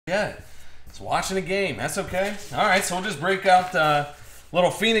Yeah, it's watching a game. That's okay. All right, so we'll just break out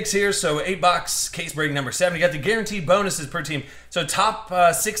little Phoenix here. So 8-box case break number 7. You got the guaranteed bonuses per team. So top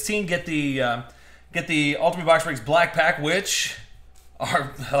 16 get the Ultimate Box Breaks Black Pack, which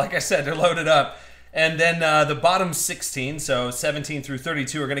are, like I said, they're loaded up. And then the bottom 16, so 17 through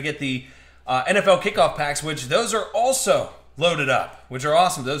 32, are going to get the NFL Kickoff Packs, which those are also loaded up, which are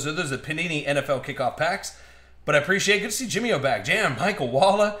awesome. Those are the Panini NFL Kickoff Packs. But I appreciate, good to see Jimmy O back. Jam, Michael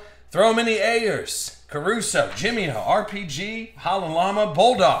Walla, throw him in the Ayers, Caruso, Jimmy O, RPG, Holland Llama,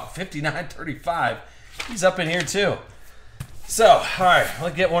 Bulldog, 5935. He's up in here too. So, all right,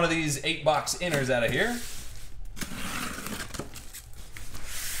 let's get one of these 8-box inners out of here.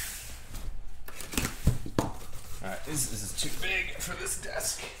 All right, this is too big for this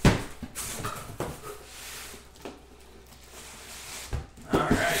desk. All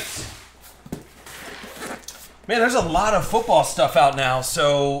right. Man, there's a lot of football stuff out now,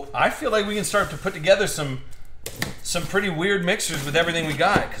 so I feel like we can start to put together some pretty weird mixtures with everything we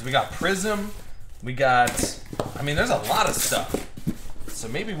got. Because we got Prism, we got, I mean, there's a lot of stuff. So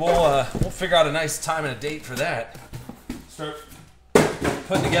maybe we'll figure out a nice time and a date for that. Start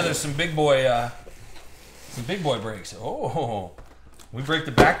putting together some big boy breaks. Oh, we break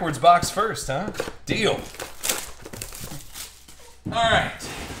the backwards box first, huh? Deal. All right.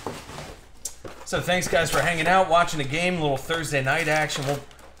 So thanks, guys, for hanging out, watching the game, a little Thursday night action. We'll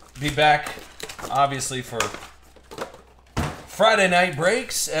be back, obviously, for Friday night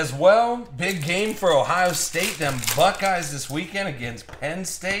breaks as well. Big game for Ohio State, them Buckeyes this weekend against Penn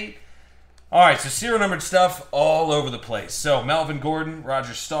State. All right, so serial-numbered stuff all over the place. So Melvin Gordon,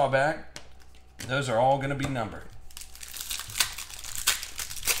 Roger Staubach, those are all going to be numbered.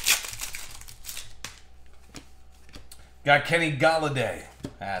 Got Kenny Galladay.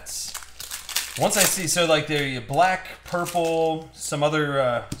 That's... Once I see, so like the black, purple, some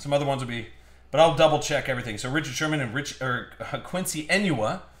other ones will be, but I'll double check everything. So Richard Sherman and Quincy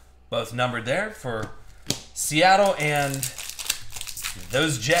Enua, both numbered there for Seattle and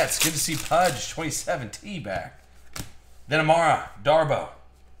those Jets. Good to see Pudge 27T back. Then Amara Darbo,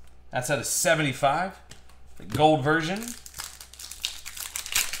 that's out of 75, the gold version.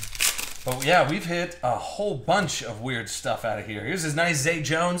 But yeah, we've hit a whole bunch of weird stuff out of here. Here's his nice Zay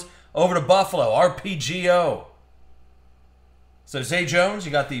Jones. Over to Buffalo, RPGO. So Zay Jones,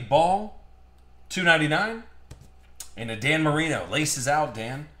 you got the ball, $2.99, and a Dan Marino. Laces out,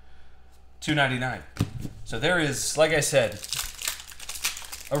 Dan, $2.99. So there is, like I said,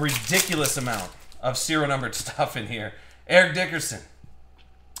 a ridiculous amount of serial-numbered stuff in here. Eric Dickerson,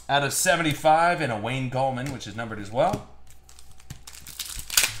 out of 75, and a Wayne Gallman, which is numbered as well.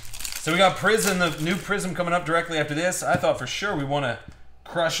 So we got Prism, the new Prism coming up directly after this. I thought for sure we want to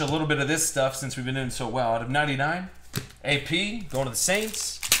crush a little bit of this stuff since we've been doing so well. Out of 99, AP, going to the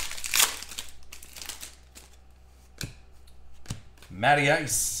Saints. Matty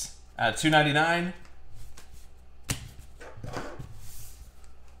Ice, out of 299.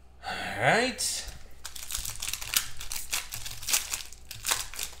 All right.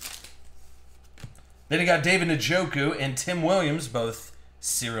 Then you got David Njoku and Tim Williams, both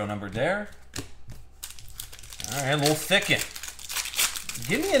serial numbered there. All right, a little thicken.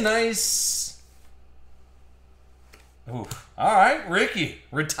 Give me a nice... Ooh. All right, Ricky.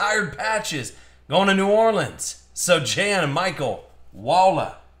 Retired patches. Going to New Orleans. So Jan and Michael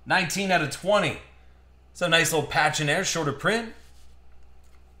Walla. 19 out of 20. So nice little patch in there. Shorter print.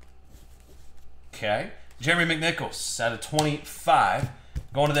 Okay. Jeremy McNichols out of 25.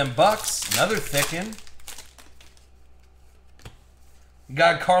 Going to them Bucks. Another thicken.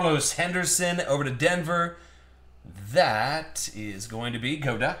 Got Carlos Henderson over to Denver. That is going to be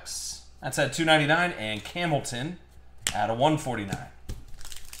Go Ducks. That's at $2.99, and Hamilton at a $1.49.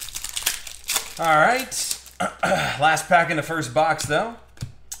 All right. Last pack in the first box, though.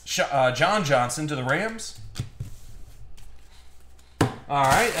 John Johnson to the Rams. All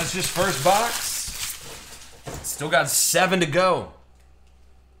right, that's just first box. Still got 7 to go.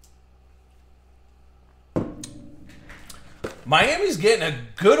 Miami's getting a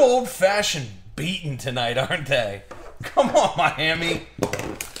good old-fashioned beaten tonight, aren't they? Come on, Miami.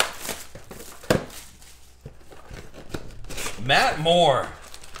 Matt Moore.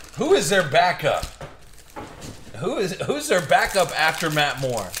 Who is their backup? Who's their backup after Matt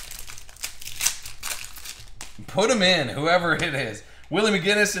Moore? Put him in, whoever it is. Willie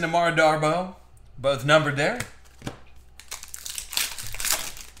McGinnis and Amara Darbo, both numbered there.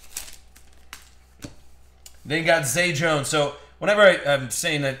 Then you got Zay Jones. So whenever I'm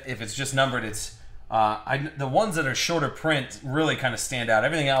saying that if it's just numbered, it's the ones that are shorter print really kind of stand out.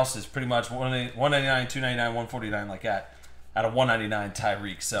 Everything else is pretty much $199, $299, $149 like that. out of 199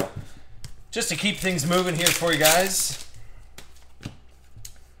 Tyreek. So just to keep things moving here for you guys.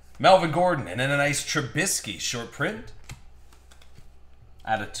 Melvin Gordon, and then a nice Trubisky short print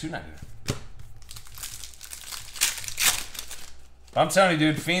out of 299. I'm telling you,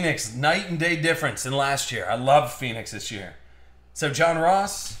 dude, Phoenix, night and day difference in last year. I love Phoenix this year. So John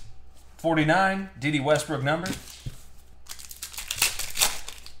Ross, 49, D.D. Westbrook number.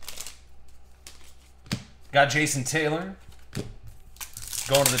 Got Jason Taylor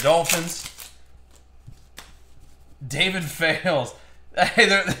going to the Dolphins. David Fales. Hey,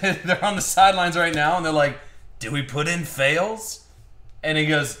 they're on the sidelines right now, and they're like, "Do we put in Fales?" And he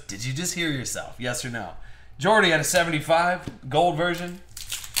goes, "Did you just hear yourself? Yes or no?" Jordy had a 75 gold version.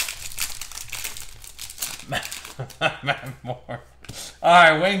 Matt Moore. All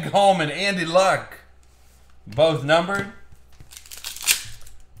right, Wayne Coleman, Andy Luck, both numbered.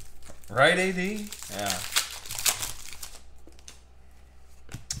 Right, AD? Yeah.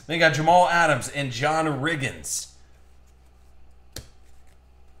 Then you got Jamal Adams and John Riggins.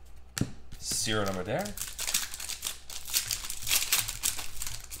 Zero number there.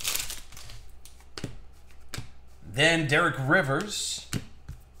 Then Derek Rivers.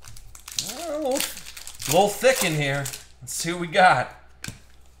 A little thick in here. Let's see what we got.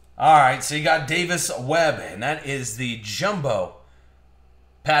 All right, so you got Davis Webb, and that is the jumbo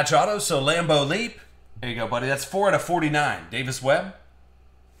patch auto. So Lambeau Leap. There you go, buddy. That's 4 out of 49. Davis Webb.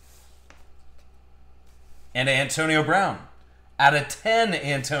 And Antonio Brown. Out of 10,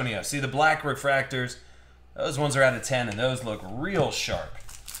 Antonio. See the black refractors? Those ones are out of 10, and those look real sharp.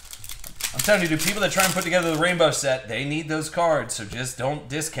 I'm telling you, dude, people that try and put together the rainbow set, they need those cards, so just don't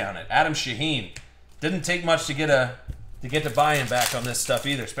discount it. Adam Shaheen. Didn't take much to get the buy-in back on this stuff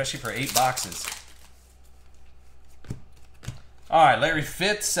either, especially for 8 boxes. All right, Larry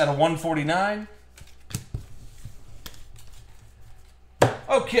Fitz out of 149.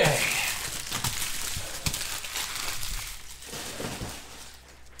 Okay.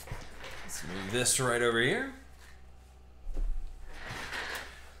 This right over here.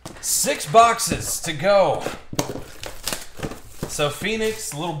 6 boxes to go. So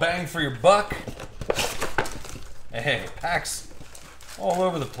Phoenix, a little bang for your buck. Hey, packs all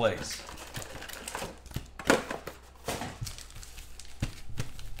over the place.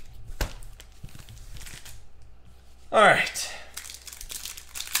 All right.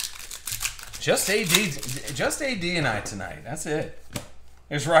 Just AD and I tonight. That's it.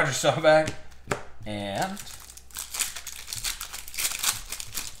 Here's Roger Staubach. And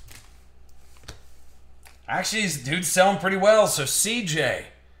actually, dude's selling pretty well. So CJ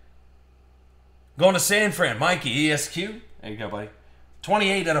going to San Fran. Mikey, ESQ. There you go, buddy.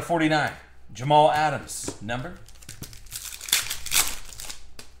 28 out of 49. Jamal Adams, number.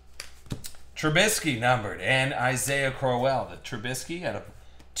 Trubisky, numbered. And Isaiah Crowell, the Trubisky out of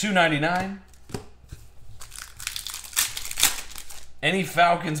 299. Any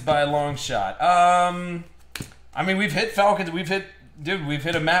Falcons by a long shot? I mean, we've hit Falcons. We've hit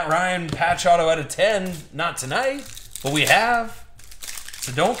a Matt Ryan patch auto out of 10. Not tonight, but we have.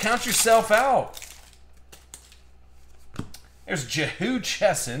 So don't count yourself out. There's Jehu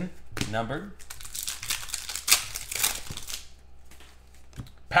Chesson, numbered.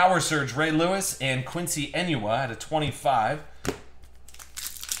 Power Surge, Ray Lewis, and Quincy Enua out of 25.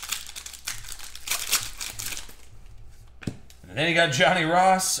 And then you got Johnny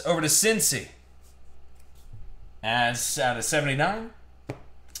Ross over to Cincy. As out of 79.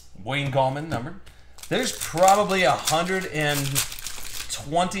 Wayne Gallman, numbered. There's probably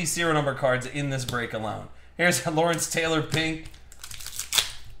 120 serial number cards in this break alone. Here's Lawrence Taylor Pink.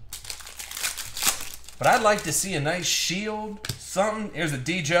 But I'd like to see a nice shield, something. Here's a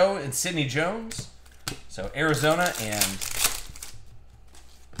D. Joe and Sidney Jones. So Arizona and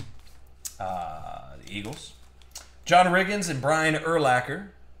the Eagles. John Riggins and Brian Urlacher.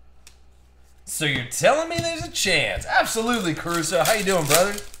 So you're telling me there's a chance? Absolutely, Caruso. How you doing,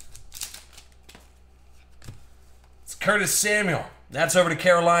 brother? It's Curtis Samuel. That's over to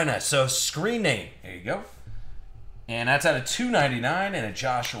Carolina. So screen name. There you go. And that's out of 299 and a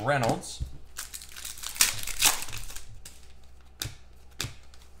Josh Reynolds.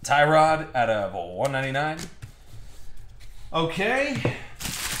 Tyrod out of 199. Okay.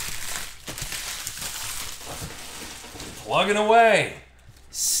 Plugging away.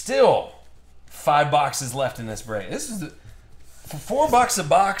 Still 5 boxes left in this break. This is for $4 a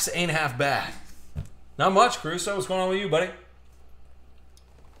box, ain't half bad. Not much, Caruso. What's going on with you, buddy?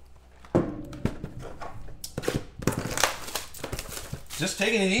 Just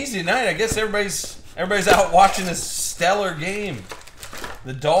taking it easy tonight. I guess everybody's out watching this stellar game.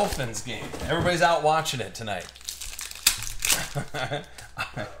 The Dolphins game. Everybody's out watching it tonight.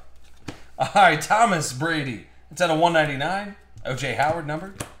 All right, Thomas Brady. It's at a 199. O.J. Howard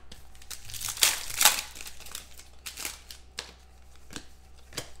number.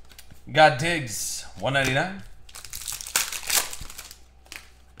 Got Diggs, 199.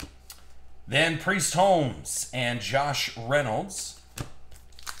 Then Priest Holmes and Josh Reynolds.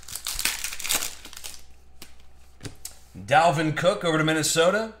 Dalvin Cook over to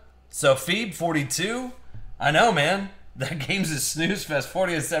Minnesota. So Phoebe, 42. I know, man. That game's a snooze fest,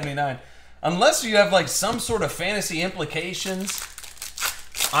 40 to 79. Unless you have like some sort of fantasy implications.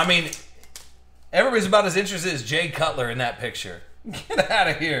 I mean, everybody's about as interested as Jay Cutler in that picture. Get out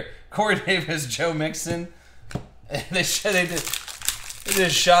of here. Corey Davis, Joe Mixon. They did a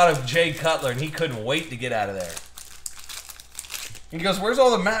shot of Jay Cutler, and he couldn't wait to get out of there. He goes, where's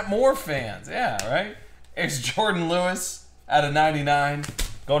all the Matt Moore fans? Yeah, right? There's Jordan Lewis out of 99,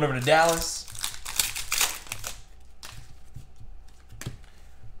 going over to Dallas.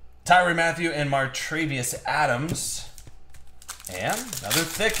 Tyrann Mathieu and Martravius Adams. And another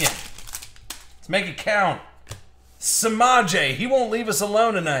thick one. Let's make it count. Samaje, he won't leave us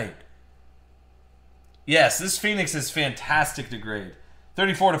alone tonight. Yes, this Phoenix is fantastic to grade.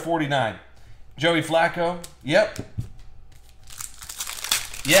 34 to 49. Joey Flacco, yep.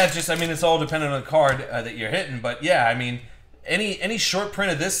 Yeah, just, I mean, it's all dependent on the card that you're hitting. But yeah, I mean, any short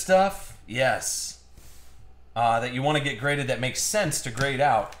print of this stuff, yes. That you want to get graded that makes sense to grade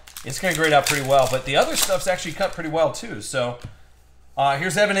out. It's going to grade out pretty well. But the other stuff's actually cut pretty well too. So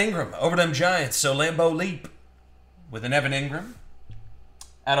here's Evan Ingram over them Giants. So Lambeau Leap with an Evan Ingram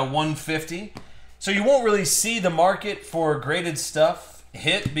at a 150. So you won't really see the market for graded stuff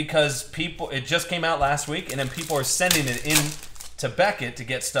hit because it just came out last week, and then people are sending it in to Beckett to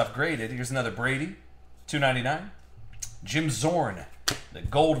get stuff graded. Here's another Brady, $2.99. Jim Zorn, the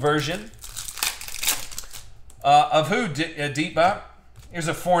gold version. Of who, Deep Bop? Here's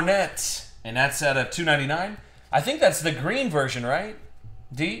a Fournette, and that's at a $2.99. I think that's the green version, right?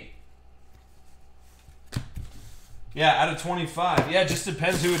 Deep? Yeah, out of 25. Yeah, it just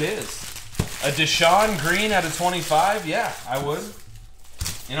depends who it is. A Deshaun Green out of 25? Yeah, I would.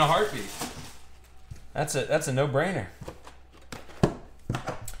 In a heartbeat. That's a no-brainer.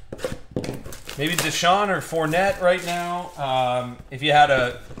 Maybe Deshaun or Fournette right now. If you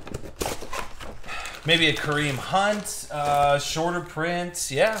had maybe a Kareem Hunt, shorter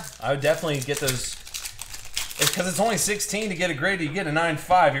print, yeah, I would definitely get those. Because it's only 16 to get a grade, you get a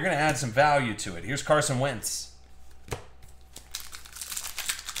 9.5. You're going to add some value to it. Here's Carson Wentz.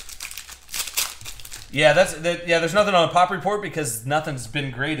 Yeah, there's nothing on the pop report because nothing's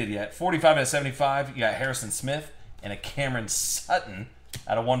been graded yet. 45 out of 75. You got Harrison Smith and a Cameron Sutton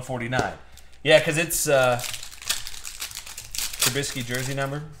out of 149. Yeah, because it's Trubisky jersey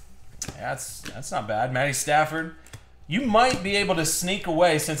number. Yeah, that's not bad. Matty Stafford. You might be able to sneak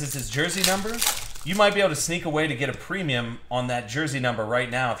away, since it's his jersey number, you might be able to sneak away to get a premium on that jersey number right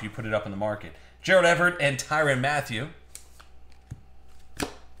now if you put it up in the market. Gerald Everett and Tyrann Mathieu.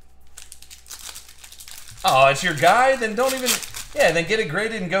 Oh, it's your guy? Then don't even... Yeah, then get it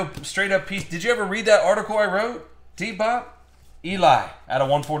graded and go straight up piece. Did you ever read that article I wrote? T-Bop? Eli out of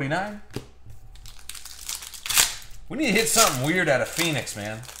 149. We need to hit something weird out of Phoenix,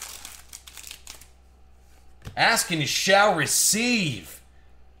 man. Ask and you shall receive.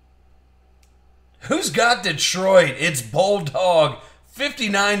 Who's got Detroit? It's Bulldog.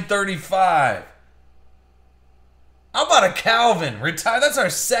 59-35. How about a Calvin? Retire. That's our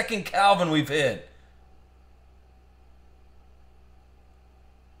second Calvin we've hit.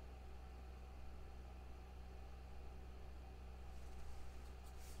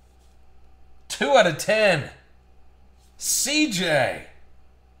 Two out of 10. CJ.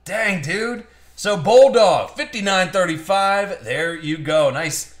 Dang, dude. So Bulldog, 59-35. There you go.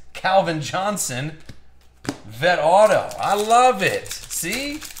 Nice Calvin Johnson vet auto. I love it.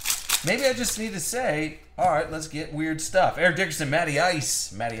 See? Maybe I just need to say, all right, let's get weird stuff. Eric Dickerson, Matty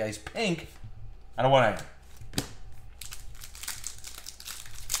Ice. Matty Ice Pink. I don't want to...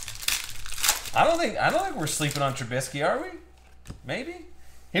 I don't think we're sleeping on Trubisky, are we? Maybe?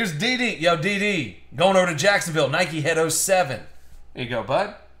 Here's DD. Yo, DD. Going over to Jacksonville. Nike Head 07. There you go,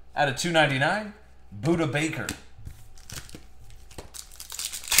 bud. Out of $2.99. Buda Baker.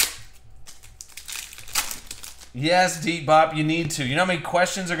 Yes, D-Bop, you need to. You know how many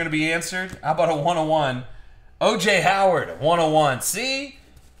questions are going to be answered? How about a 101? O.J. Howard, 101. See?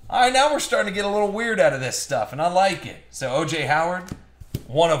 All right, now we're starting to get a little weird out of this stuff, and I like it. So O.J. Howard,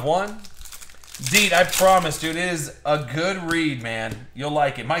 1 of 1. Deed, I promise, dude, it is a good read, man. You'll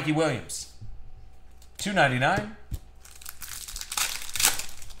like it. Mikey Williams, $2.99.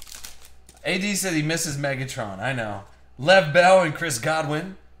 AD said he misses Megatron. I know. Lev Bell and Chris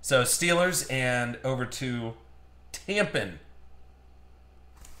Godwin. So Steelers and over to Tampa.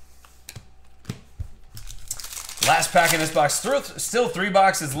 Last pack in this box. Still 3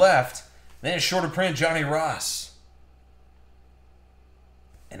 boxes left. Then a shorter print, Johnny Ross.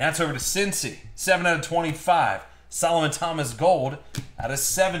 And that's over to Cincy. 7 out of 25. Solomon Thomas Gold out of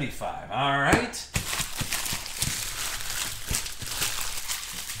 75. All right.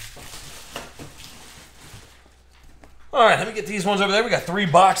 All right, let me get these ones over there. We got 3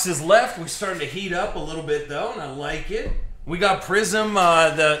 boxes left. We're starting to heat up a little bit, though, and I like it. We got Prism,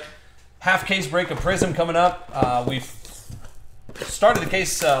 the half case break of Prism coming up. We've started the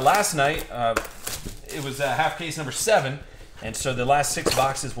case last night. It was half case number 7, and so the last 6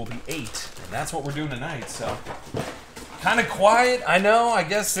 boxes will be 8, and that's what we're doing tonight. So kind of quiet, I know. I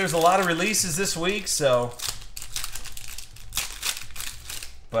guess there's a lot of releases this week, so.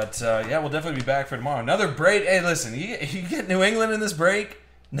 But yeah, we'll definitely be back for tomorrow. Another break. Hey, listen, you get New England in this break,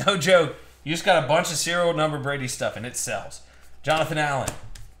 no joke. You just got a bunch of serial number Brady stuff, and it sells. Jonathan Allen.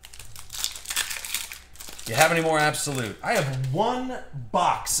 You have any more Absolute? I have 1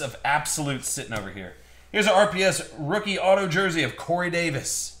 box of Absolute sitting over here. Here's an RPS rookie auto jersey of Corey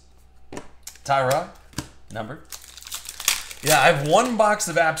Davis. Tyrod, number. Yeah, I have 1 box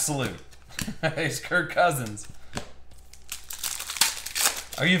of Absolute. It's Kirk Cousins.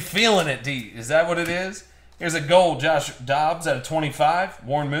 Are you feeling it, D? Is that what it is? Here's a gold Josh Dobbs out of 25.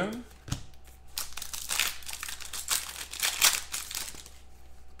 Warren Moon.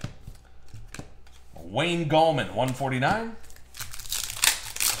 Wayne Gallman, 149.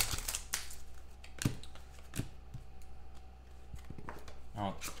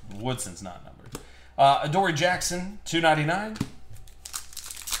 Oh, Woodson's not numbered. Adoree Jackson, 299.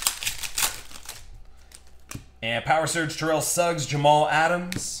 And Power Surge, Terrell Suggs, Jamal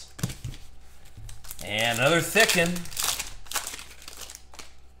Adams. And another thicken.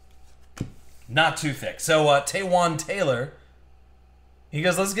 Not too thick. So, Taywan Taylor. He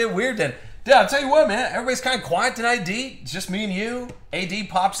goes, let's get weird then. Dude, I'll tell you what, man. Everybody's kind of quiet tonight, D. It's just me and you. AD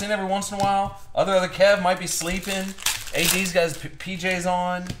pops in every once in a while. Other Kev might be sleeping. AD's got his PJs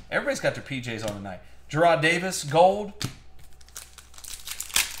on. Everybody's got their PJs on tonight. Gerard Davis, gold.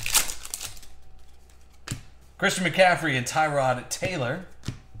 Christian McCaffrey and Tyrod Taylor.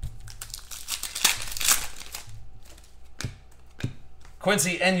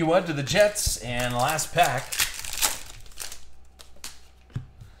 Quincy Enunwa to the Jets. And last pack.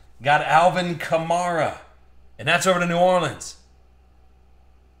 Got Alvin Kamara. And that's over to New Orleans.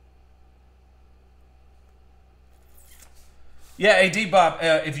 Yeah, AD Bob,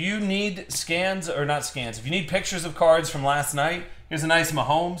 if you need scans, or not scans, if you need pictures of cards from last night, here's a nice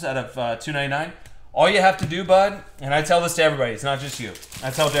Mahomes out of $2.99. All you have to do, bud, and I tell this to everybody, it's not just you. I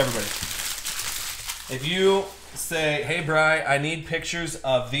tell it to everybody. If you say, hey, Bri, I need pictures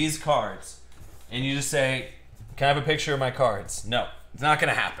of these cards, and you just say, can I have a picture of my cards? No, it's not going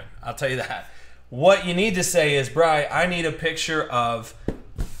to happen. I'll tell you that. What you need to say is, Bri, I need a picture of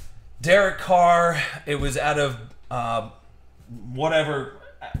Derek Carr. It was out of whatever,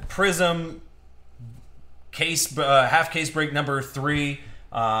 Prism, case half case break number 3.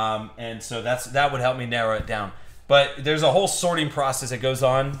 And so that would help me narrow it down. But there's a whole sorting process that goes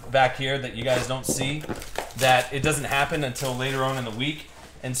on back here that you guys don't see, that it doesn't happen until later on in the week.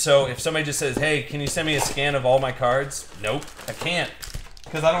 And so if somebody just says, hey, can you send me a scan of all my cards? Nope, I can't,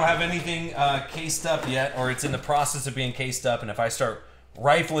 because I don't have anything cased up yet, or it's in the process of being cased up. And if I start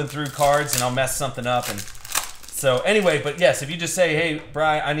rifling through cards, and I'll mess something up. And so anyway, but yes, if you just say, hey, Bri,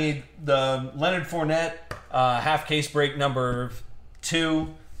 I need the Leonard Fournette half case break number 2,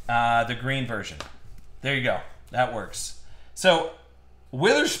 the green version. There you go. That works. So,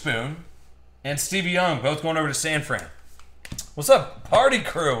 Witherspoon and Stevie Young both going over to San Fran. What's up, party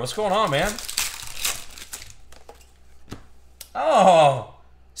crew? What's going on, man? Oh,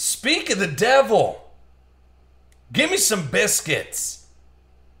 speak of the devil. Give me some biscuits.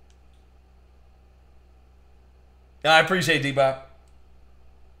 I appreciate D-Bop.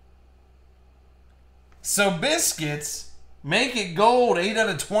 So, biscuits, make it gold, 8 out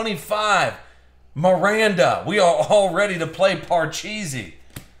of 25. Miranda, we are all ready to play Parcheesi.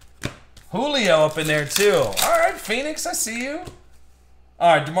 Julio up in there too. All right, Phoenix, I see you.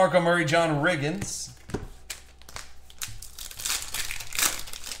 All right, DeMarco Murray, John Riggins.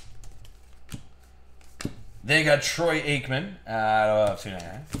 They got Troy Aikman out of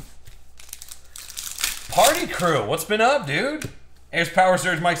 299. Party crew, what's been up, dude? Here's Power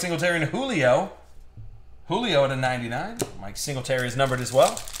Surge, Mike Singletary, and Julio. Julio at a 99. Mike Singletary is numbered as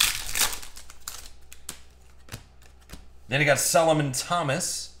well. Then he got Solomon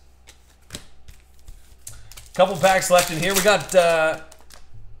Thomas. Couple packs left in here. We got,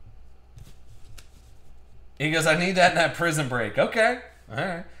 he goes, I need that in that prison break. Okay. All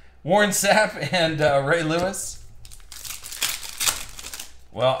right. Warren Sapp and Ray Lewis.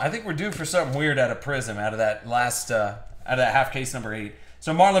 Well, I think we're due for something weird out of Prism, out of that last, out of that half case number 8.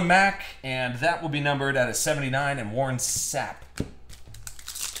 So Marlon Mack, and that will be numbered out of 79, and Warren Sapp.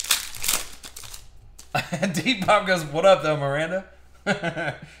 Deep Pop goes, what up, though, Miranda?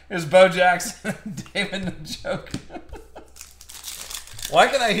 Here's Bo Jackson, David Njoku. Why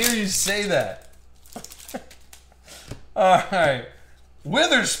can I hear you say that? All right.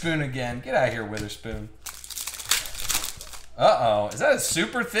 Witherspoon again. Get out of here, Witherspoon. Uh-oh. Is that a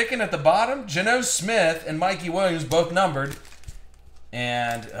super thicken at the bottom? Geno Smith and Mikey Williams both numbered.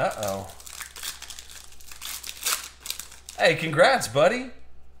 And, uh-oh. Hey, congrats, buddy.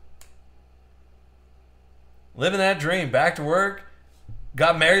 Living that dream. Back to work.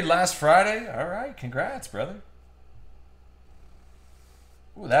 Got married last Friday. All right. Congrats, brother.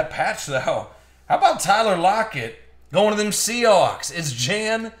 Ooh, that patch, though. How about Tyler Lockett going to them Seahawks? It's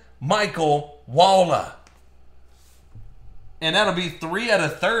Jan Michael Walla. And that'll be 3 out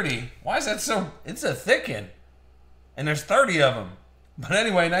of 30. Why is that so? It's a thicken. And there's 30 of them. But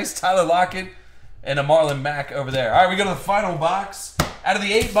anyway, nice Tyler Lockett and a Marlon Mack over there. All right, we go to the final box. Out of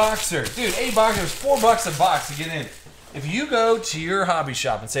the 8-boxer. Dude, 8 boxers, $4 a box to get in. If you go to your hobby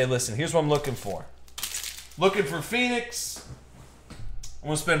shop and say, listen, here's what I'm looking for. Looking for Phoenix. I'm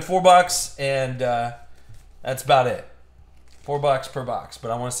going to spend $4 and that's about it. $4 per box. But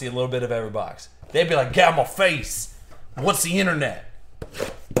I want to see a little bit of every box. They'd be like, get out my face. What's the internet?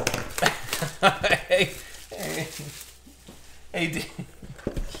 hey.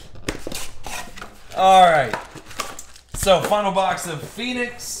 All right. So, final box of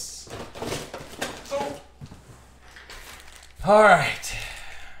Phoenix. All right.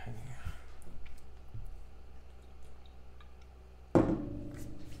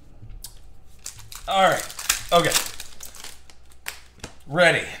 All right. Okay.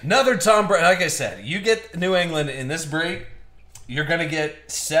 Ready. Another Tom Brady. Like I said, you get New England in this break, you're going to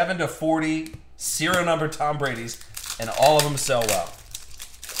get 7 to 40 serial number Tom Brady's, and all of them sell well.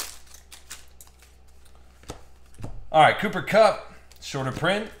 All right, Cooper Kupp, shorter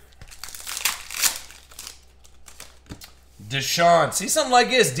print. Deshaun. See something like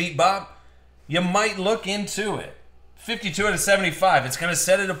this, Deep Bob? You might look into it. 52 out of 75. It's going to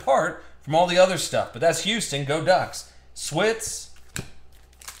set it apart from all the other stuff. But that's Houston. Go Ducks. Switz.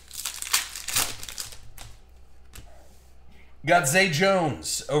 Got Zay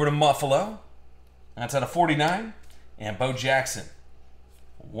Jones over to Buffalo. That's out of 49. And Bo Jackson.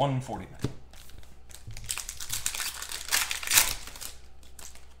 149.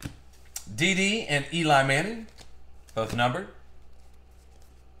 DD and Eli Manning. Both numbered.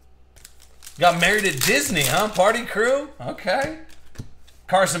 Got married at Disney, huh? Party crew? Okay.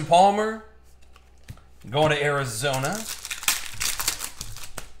 Carson Palmer. Going to Arizona.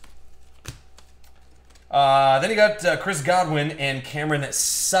 Then you got Chris Godwin and Cameron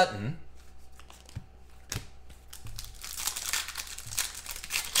Sutton.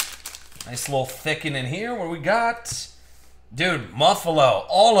 Nice little thicken in here. What do we got? Dude, Buffalo,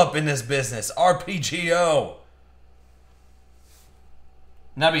 all up in this business. RPGO.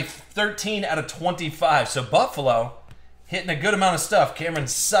 Now be 13 out of 25. So Buffalo hitting a good amount of stuff. Cameron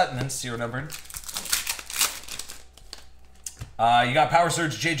Sutton, serial numbered. You got Power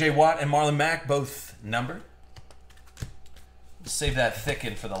Surge, J.J. Watt, and Marlon Mack, both numbered. Save that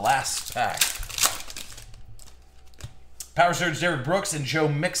thicken for the last pack. Power Surge, Derek Brooks, and Joe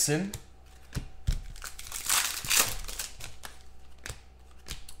Mixon.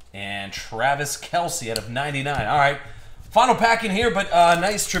 And Travis Kelce out of 99. All right. Final pack in here, but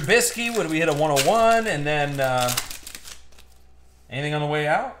nice Trubisky. What did we hit? A 101. And then anything on the way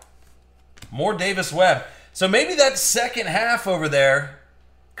out? More Davis Webb. So maybe that second half over there.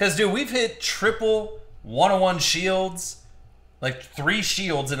 Because, dude, we've hit triple 101 shields. Like 3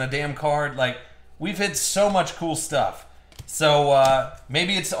 shields in a damn card. Like, we've hit so much cool stuff. So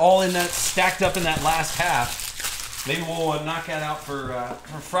maybe it's all in that, stacked up in that last half. Maybe we'll knock that out for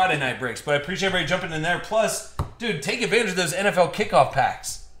Friday night breaks. But I appreciate everybody jumping in there. Plus, dude, take advantage of those NFL kickoff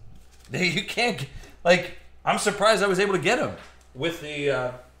packs. You can't, like, I'm surprised I was able to get them with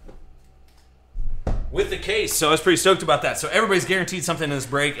the case. So I was pretty stoked about that. So everybody's guaranteed something in this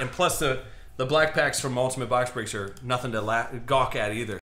break. And plus the black packs from Ultimate Box Breaks are nothing to gawk at either.